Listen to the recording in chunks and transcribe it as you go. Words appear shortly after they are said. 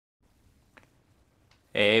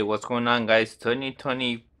Hey, what's going on, guys?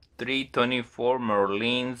 2023-24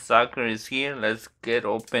 Merlin Soccer is here. Let's get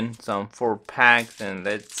open some 4 packs and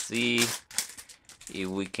let's see if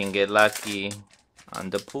we can get lucky on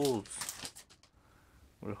the pools.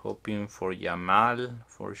 We're hoping for Yamal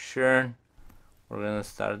for sure. We're gonna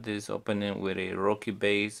start this opening with a rookie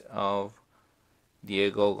base of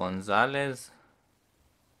Diego Gonzalez.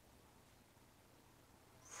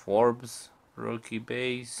 Forbes rookie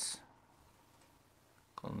base.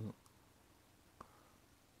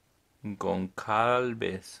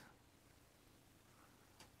 Goncalves,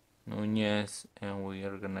 Nunez, and we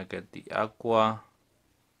are gonna get the Aqua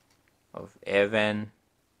of Evan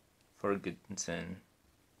Ferguson.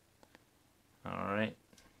 Alright.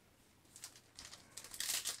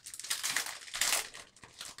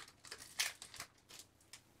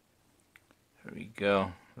 Here we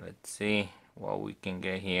go. Let's see what we can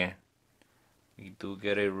get here. We do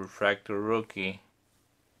get a refractor rookie,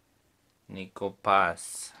 Nico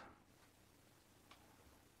Paz.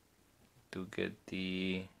 Do get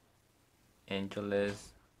the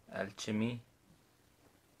Angeles Alchemy,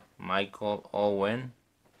 Michael Owen.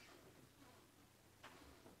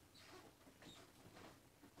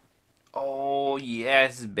 Oh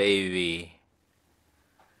yes, baby.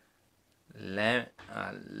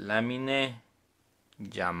 Lamine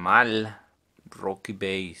Yamal rookie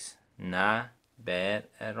base. Not bad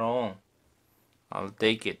at all. I'll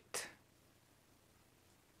take it.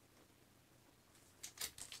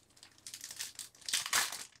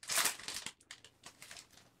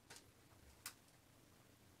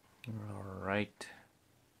 All right.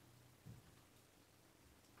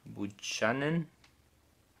 Buchanan.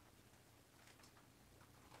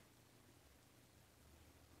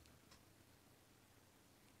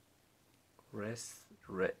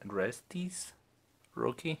 Resties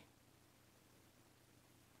rookie.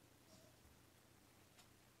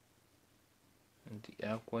 And the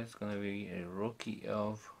Aqua is gonna be a rookie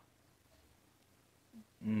of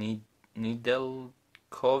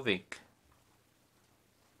Nedeljkovic.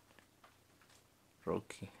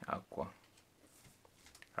 Rookie Aqua.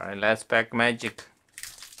 Alright, last pack magic.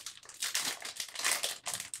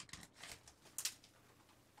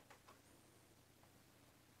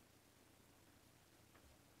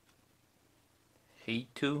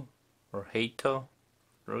 Heitu or Heito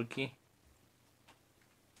rookie.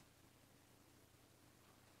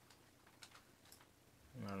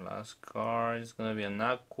 And our last card is gonna be an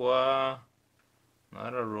Aqua,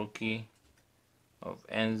 not a rookie, of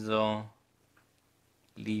Enzo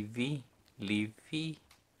Levy.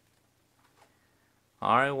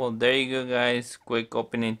 Alright, well there you go, guys. Quick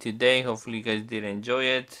opening today. Hopefully you guys did enjoy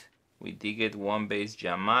it. We did get one base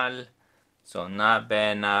Jamal, so not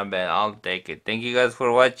bad. I'll take it. Thank you guys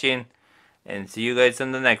for watching, and see you guys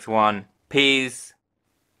on the next one. Peace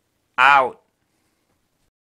out.